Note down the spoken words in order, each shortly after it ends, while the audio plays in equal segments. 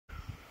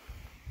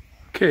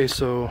Okay,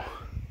 so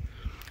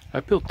I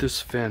built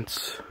this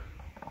fence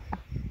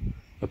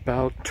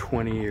about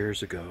 20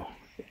 years ago,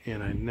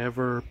 and I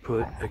never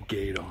put a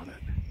gate on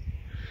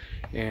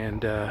it.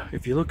 And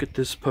if you look at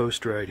this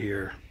post right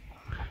here,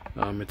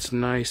 it's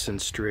nice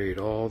and straight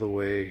all the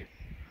way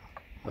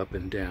up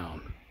and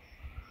down,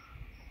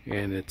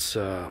 and it's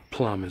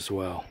plumb as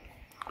well.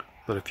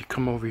 But if you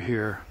come over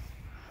here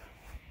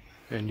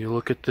and you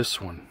look at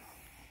this one,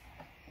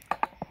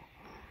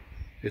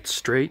 it's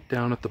straight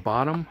down at the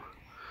bottom.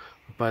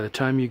 By the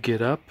time you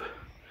get up,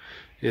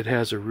 it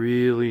has a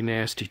really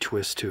nasty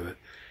twist to it.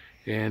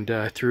 And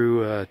I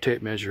threw a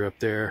tape measure up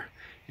there,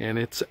 and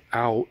it's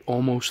out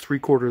almost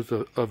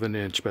 3/4 of an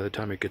inch by the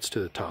time it gets to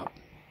the top.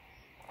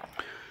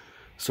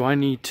 So I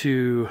need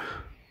to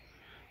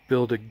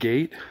build a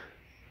gate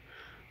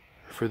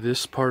for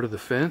this part of the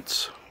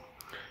fence,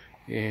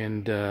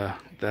 and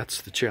that's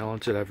the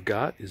challenge that I've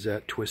got, is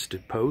that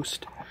twisted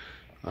post.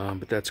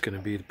 But that's going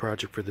to be the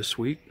project for this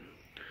week,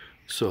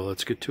 so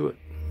let's get to it.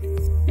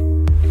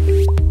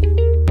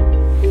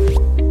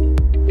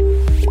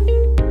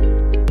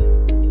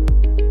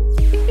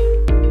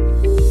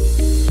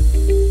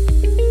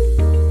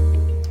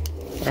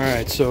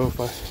 Alright, so if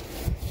I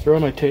throw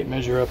my tape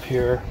measure up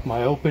here,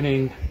 my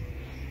opening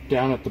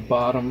down at the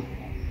bottom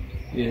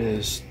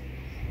is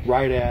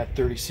right at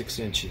 36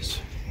 inches.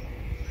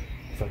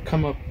 If I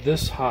come up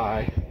this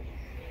high,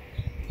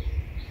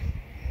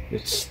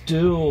 it's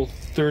still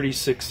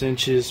 36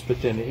 inches,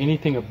 but then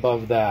anything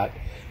above that,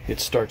 it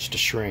starts to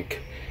shrink.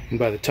 And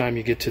by the time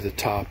you get to the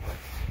top,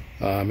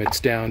 it's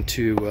down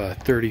to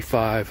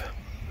 35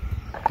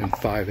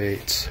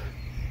 5/8.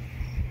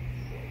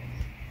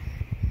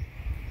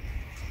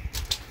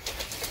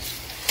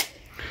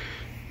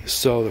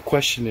 So the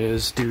question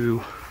is,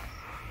 do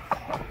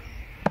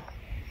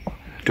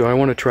I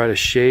want to try to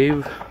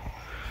shave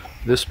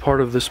this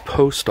part of this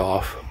post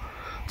off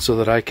so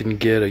that I can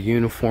get a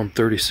uniform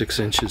 36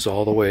 inches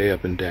all the way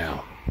up and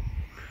down?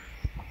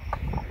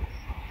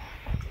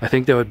 I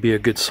think that would be a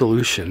good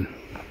solution.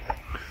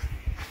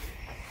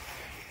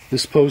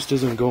 This post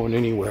isn't going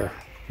anywhere.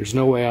 There's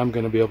no way I'm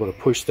going to be able to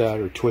push that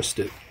or twist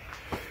it.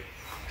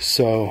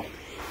 So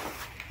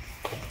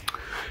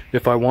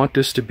if I want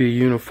this to be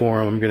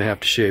uniform, I'm going to have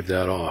to shave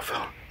that off.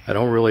 I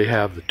don't really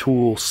have the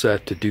tool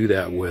set to do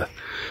that with,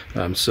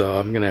 so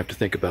I'm going to have to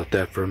think about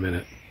that for a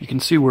minute. You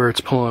can see where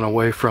it's pulling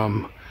away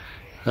from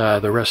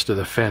the rest of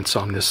the fence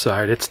on this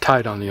side. It's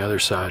tight on the other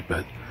side,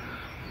 but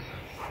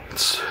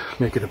it's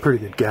making a pretty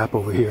good gap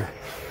over here.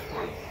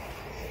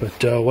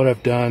 But what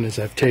I've done is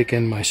I've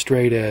taken my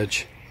straight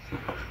edge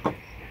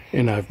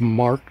and I've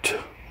marked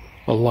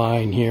a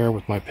line here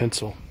with my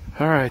pencil.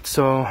 Alright,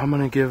 so I'm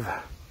going to give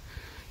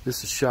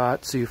this a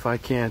shot, see if I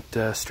can't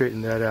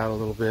straighten that out a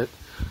little bit.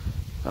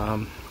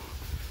 I'm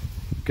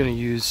going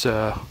to use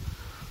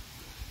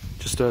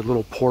just a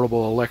little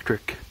portable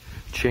electric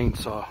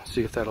chainsaw,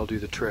 see if that'll do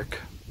the trick.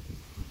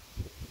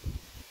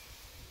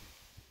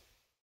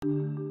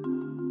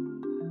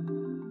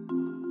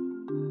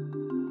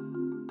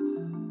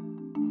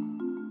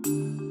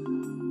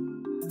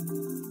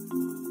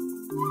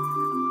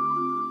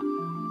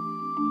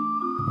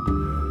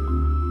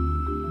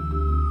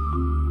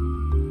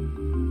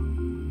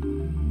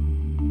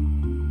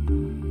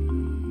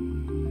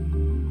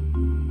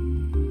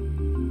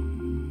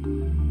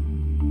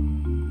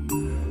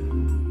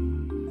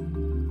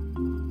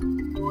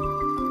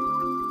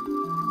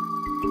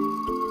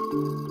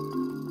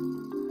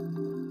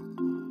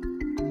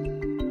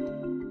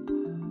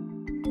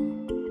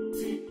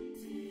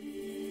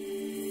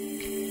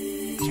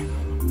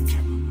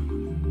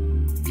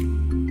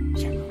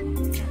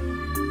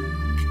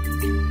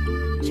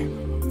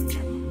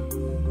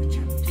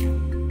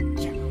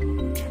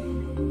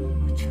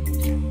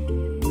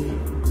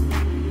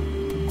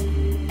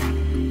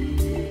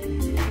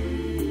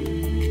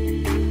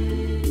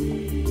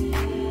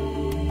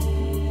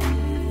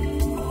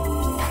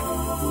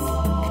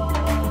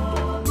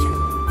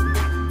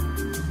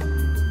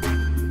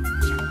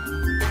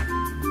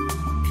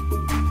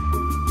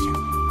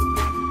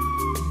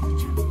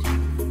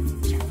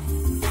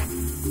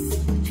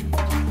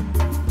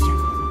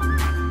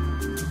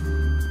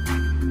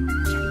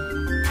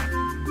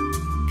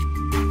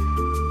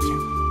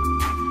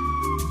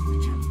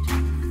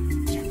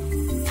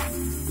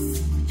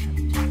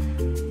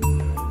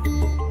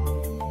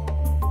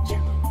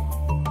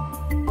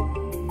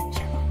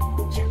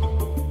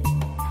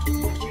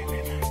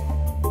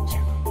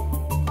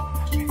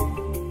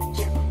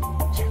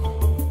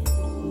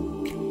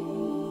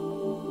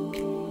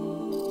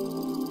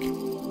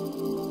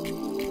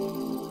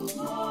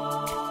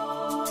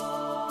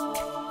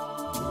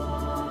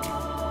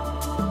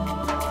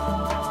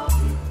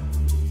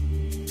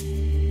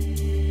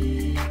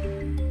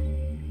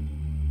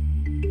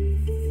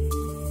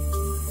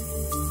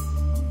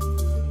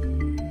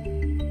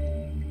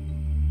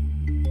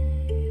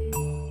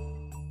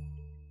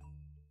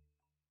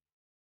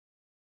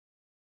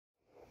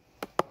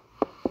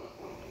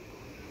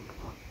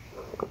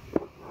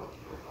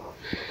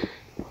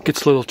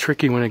 Gets a little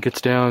tricky when it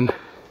gets down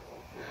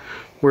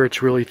where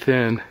it's really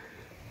thin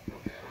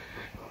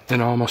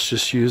and almost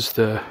just use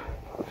the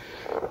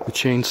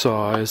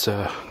chainsaw as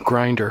a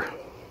grinder.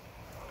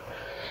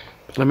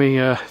 Let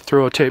me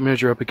throw a tape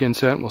measure up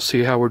against that and we'll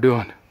see how we're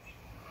doing.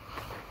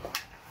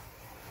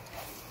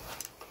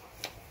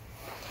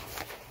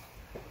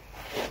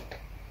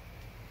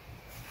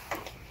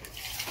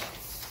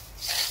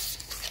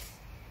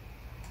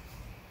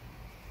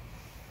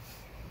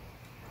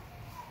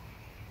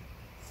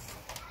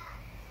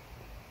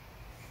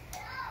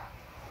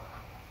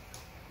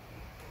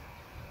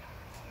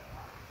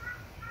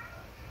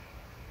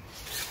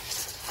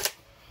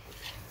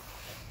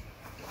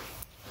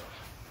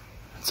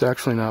 It's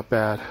actually not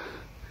bad.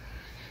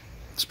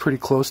 It's pretty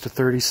close to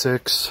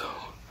 36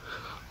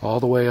 all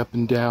the way up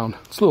and down.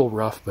 It's a little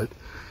rough, but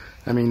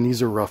I mean, these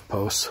are rough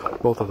posts.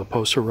 Both of the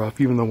posts are rough,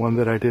 even the one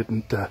that I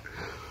didn't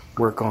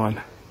work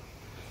on.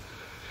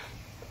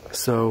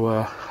 So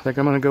I think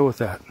I'm going to go with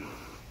that.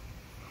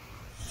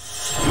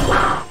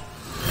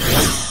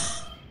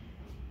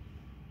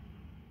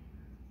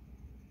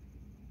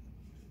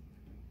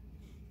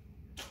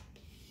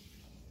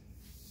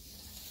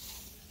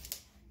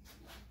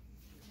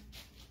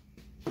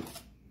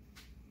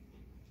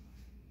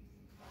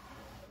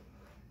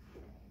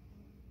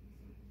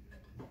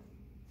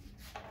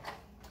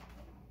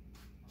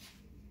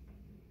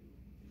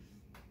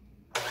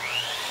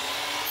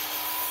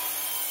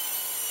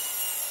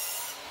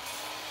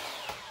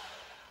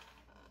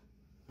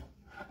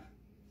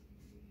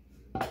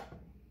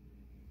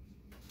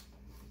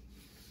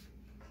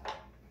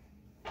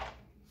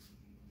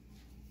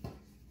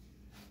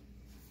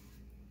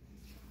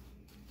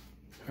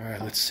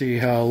 Alright, let's see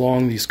how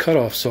long these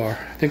cutoffs are.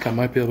 I think I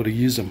might be able to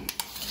use them.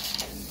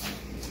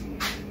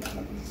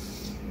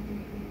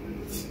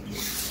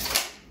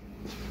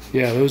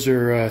 Yeah, those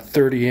are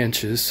 30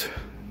 inches.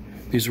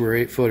 These were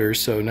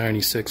 8-footers, so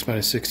 96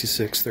 minus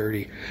 66,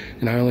 30.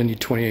 And I only need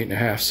 28 and a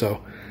half,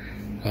 so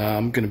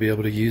I'm going to be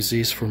able to use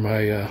these for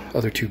my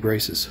other two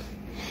braces.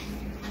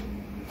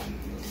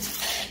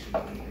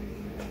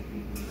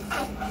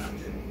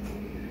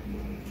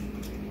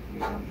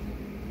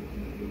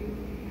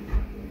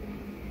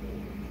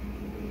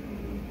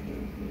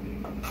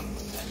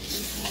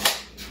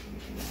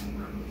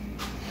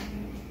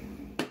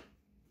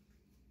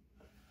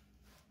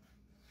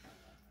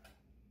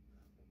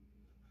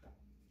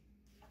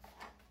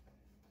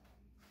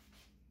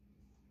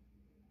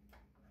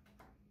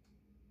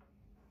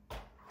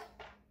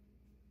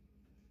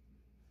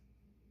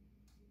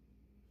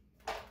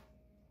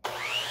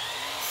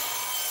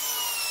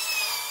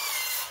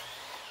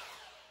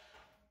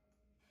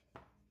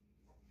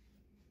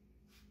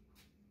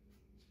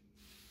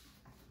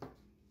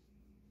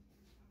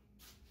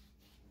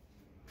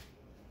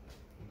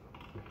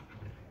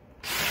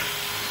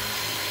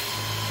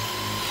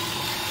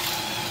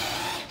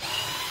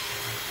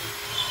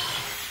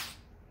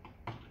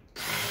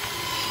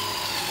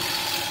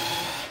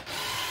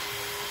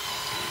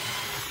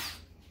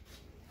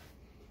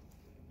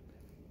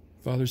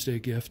 Father's Day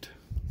gift.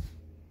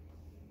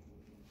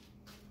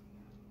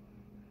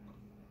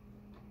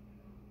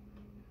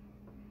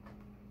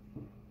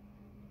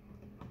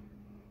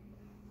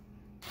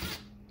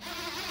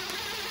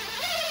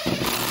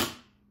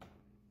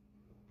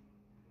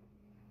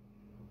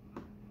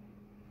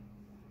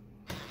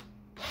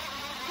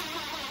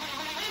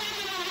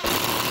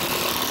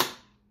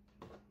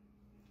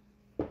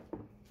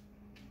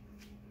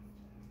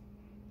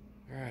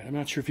 Alright, I'm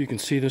not sure if you can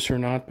see this or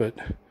not, but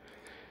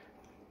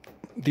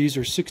these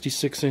are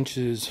 66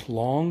 inches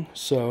long,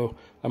 so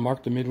I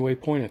marked the midway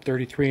point at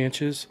 33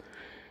 inches,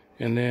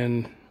 and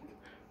then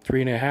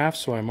 3.5,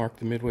 so I marked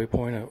the midway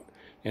point at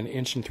 1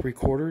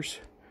 3/4 inches,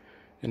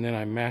 and then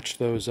I matched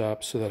those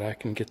up so that I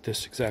can get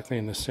this exactly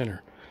in the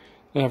center.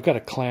 And I've got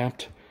it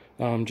clamped,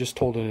 just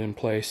holding it in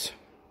place,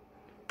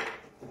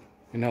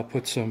 and I'll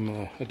put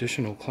some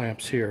additional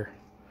clamps here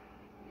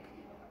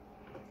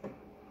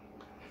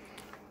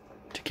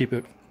to keep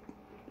it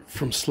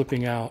from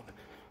slipping out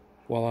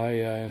while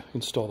I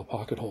install the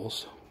pocket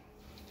holes.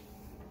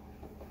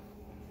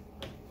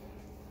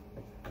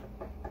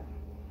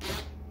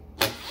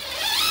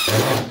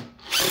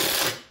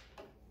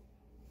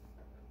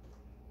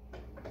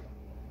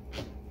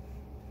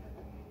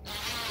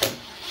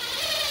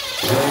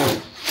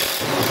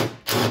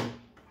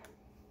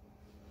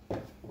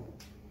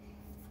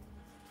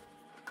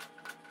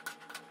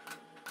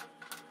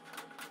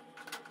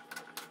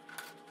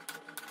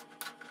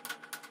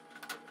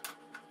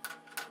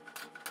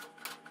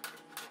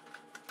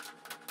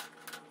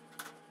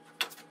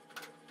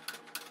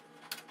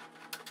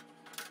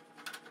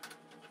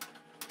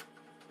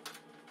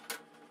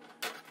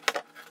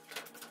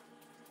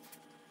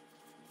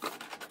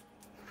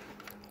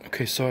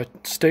 Okay, so I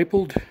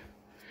stapled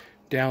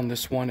down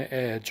this one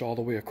edge all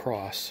the way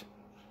across.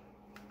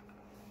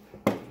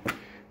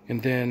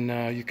 And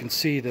then you can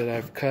see that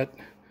I've cut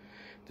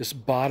this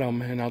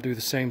bottom, and I'll do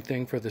the same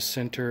thing for the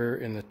center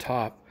and the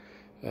top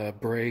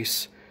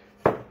brace,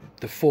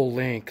 the full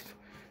length,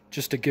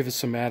 just to give it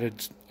some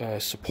added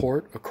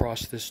support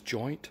across this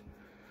joint.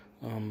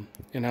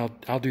 And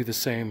I'll do the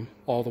same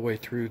all the way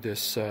through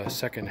this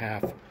second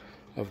half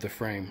of the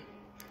frame.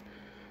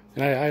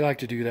 And I like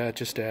to do that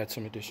just to add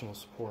some additional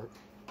support.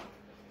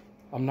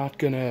 I'm not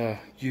going to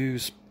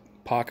use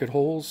pocket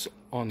holes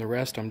on the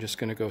rest. I'm just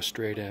going to go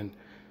straight in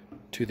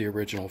to the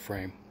original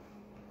frame.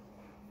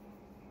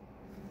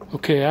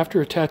 Okay,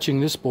 after attaching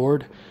this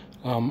board,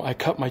 I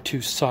cut my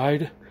two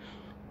side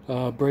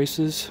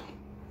braces,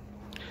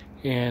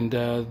 and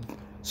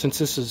since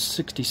this is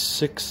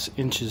 66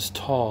 inches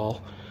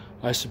tall,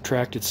 I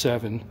subtracted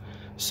 7,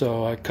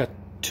 so I cut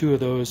 2 of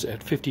those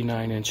at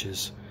 59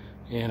 inches,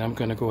 and I'm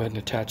going to go ahead and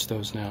attach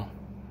those now.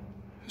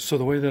 So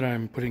the way that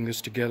I'm putting this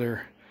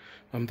together,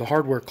 the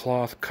hardware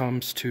cloth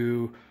comes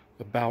to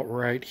about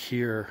right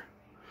here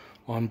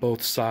on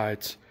both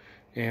sides,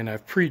 and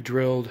I've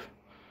pre-drilled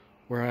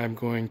where I'm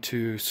going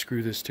to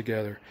screw this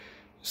together.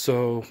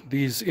 So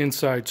these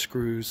inside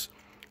screws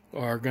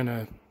are going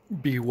to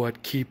be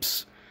what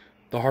keeps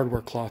the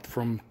hardware cloth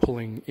from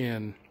pulling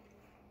in.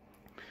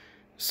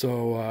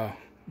 So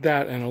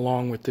that, and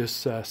along with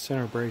this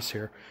center brace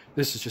here,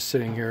 this is just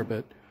sitting here,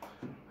 but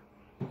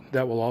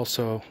that will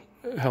also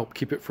help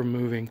keep it from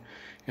moving.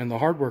 And the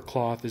hardware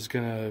cloth is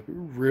going to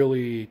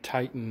really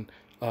tighten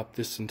up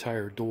this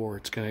entire door.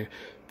 It's going to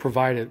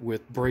provide it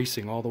with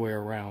bracing all the way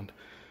around.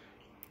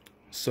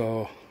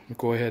 So I'll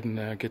go ahead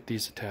and get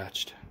these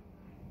attached.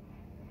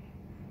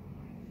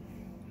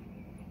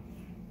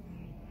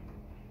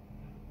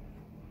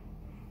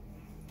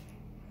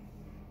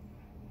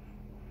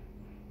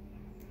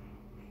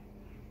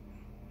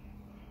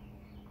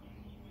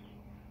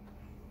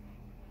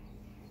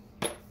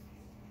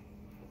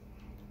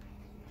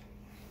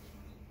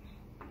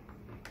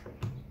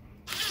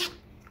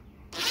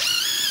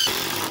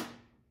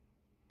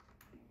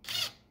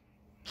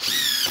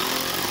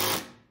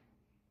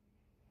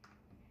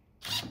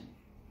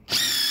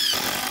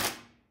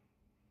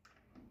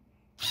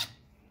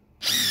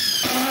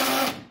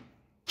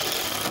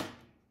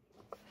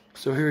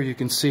 So here you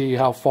can see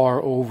how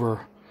far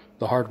over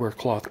the hardware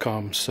cloth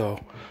comes. So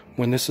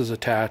when this is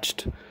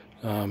attached,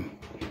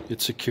 it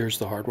secures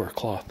the hardware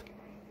cloth.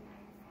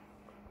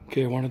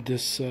 Okay, I wanted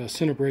this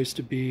center brace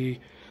to be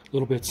a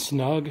little bit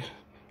snug,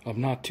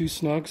 not too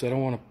snug, so I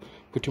don't want to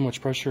put too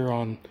much pressure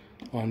on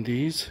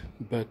these,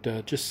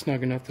 but just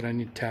snug enough that I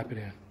need to tap it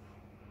in.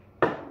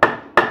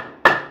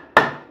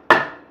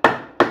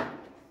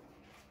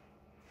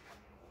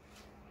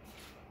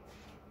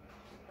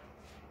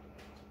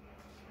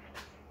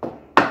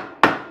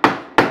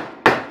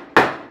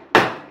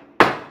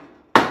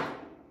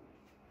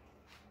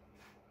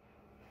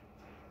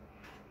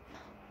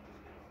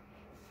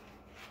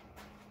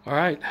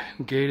 Alright,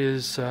 gate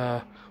is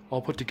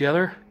all put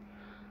together.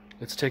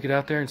 Let's take it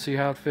out there and see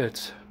how it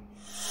fits.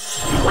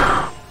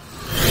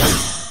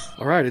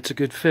 Alright, it's a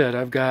good fit.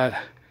 I've got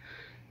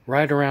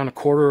right around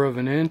 1/4 of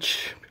an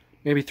inch,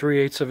 maybe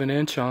 3/8 of an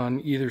inch on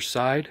either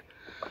side.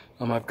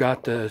 I've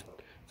got the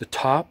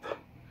top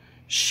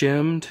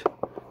shimmed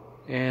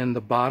and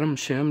the bottom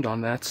shimmed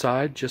on that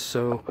side, just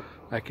so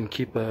I can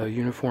keep a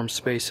uniform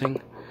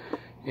spacing.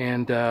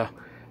 And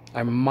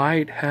I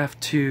might have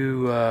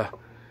to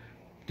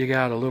dig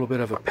out a little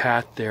bit of a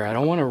path there. I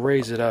don't want to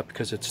raise it up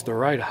because it's the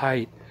right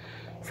height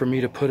for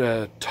me to put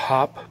a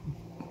top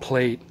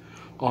plate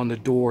on the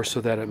door so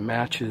that it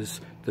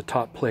matches the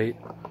top plate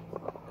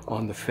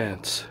on the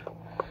fence.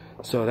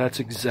 So that's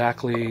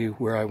exactly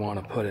where I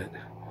want to put it.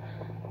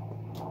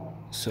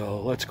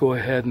 So let's go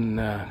ahead and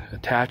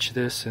attach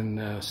this, and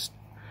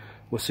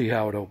we'll see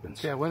how it opens.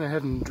 Okay, I went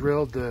ahead and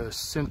drilled the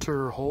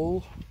center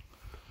hole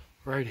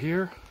right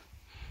here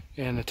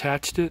and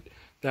attached it.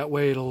 That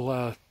way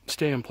it'll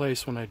stay in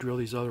place when I drill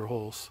these other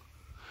holes.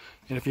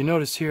 And if you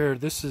notice here,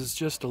 this is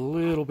just a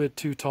little bit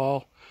too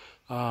tall.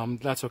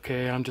 That's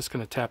okay. I'm just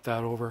going to tap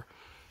that over.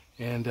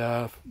 And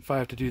if I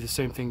have to do the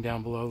same thing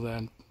down below,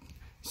 then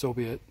so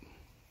be it.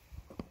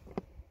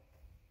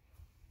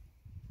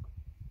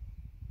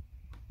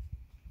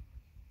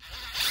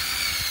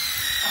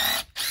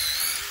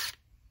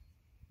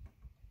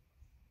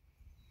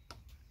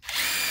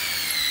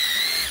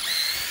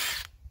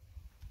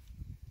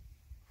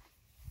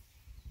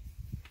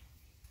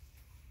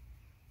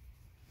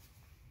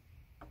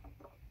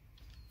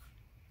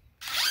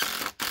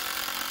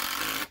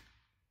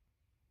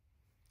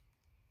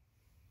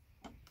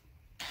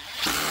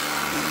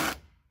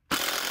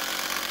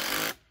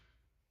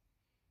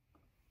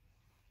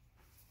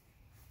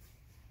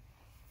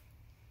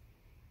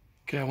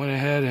 Okay, I went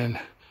ahead and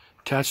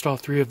attached all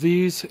 3 of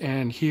these,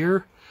 and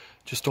here,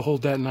 just to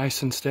hold that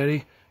nice and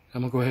steady,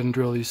 I'm going to go ahead and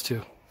drill these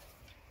 2.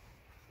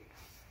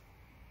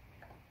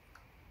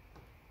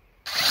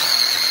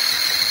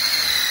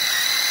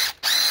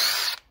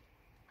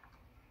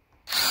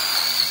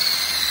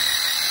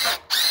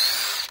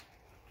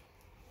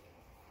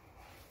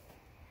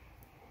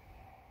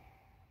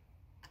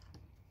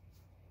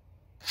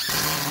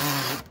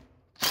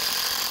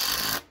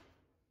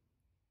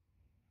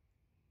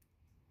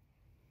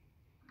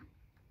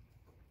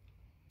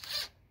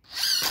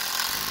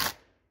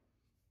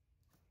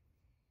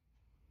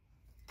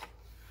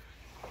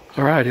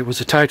 Alright, it was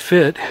a tight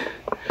fit.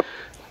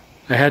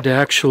 I had to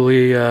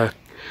actually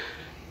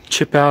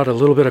chip out a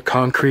little bit of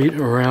concrete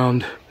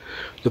around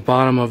the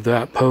bottom of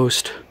that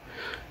post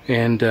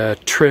and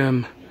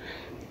trim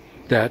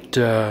that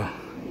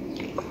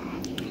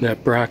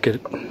that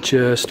bracket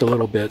just a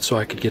little bit so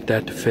I could get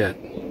that to fit.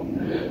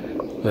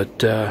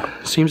 But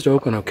seems to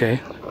open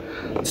okay.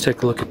 Let's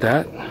take a look at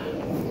that.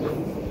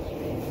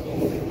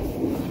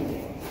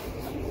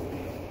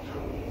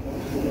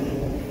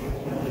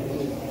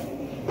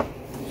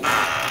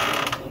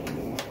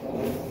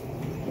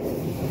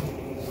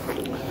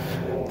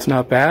 It's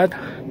not bad.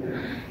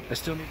 I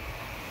still need...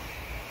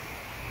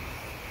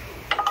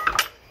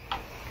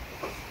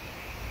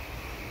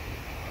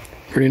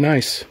 Pretty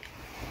nice.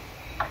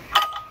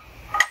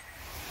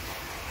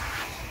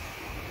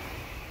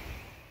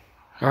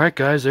 Alright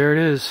guys, there it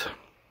is.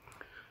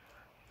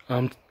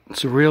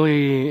 It's a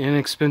really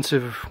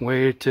inexpensive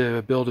way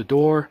to build a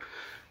door.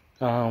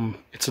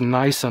 It's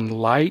nice and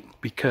light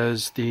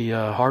because the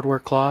hardware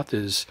cloth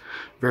is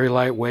very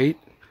lightweight,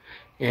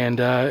 and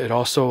it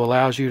also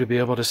allows you to be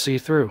able to see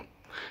through,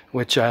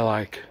 which I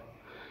like.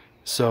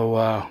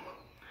 So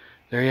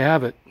there you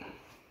have it.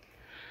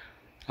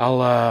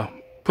 I'll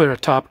put a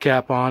top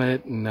cap on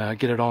it and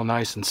get it all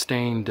nice and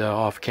stained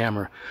off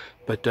camera,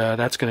 but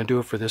that's going to do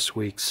it for this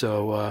week.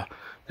 So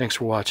thanks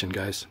for watching,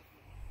 guys.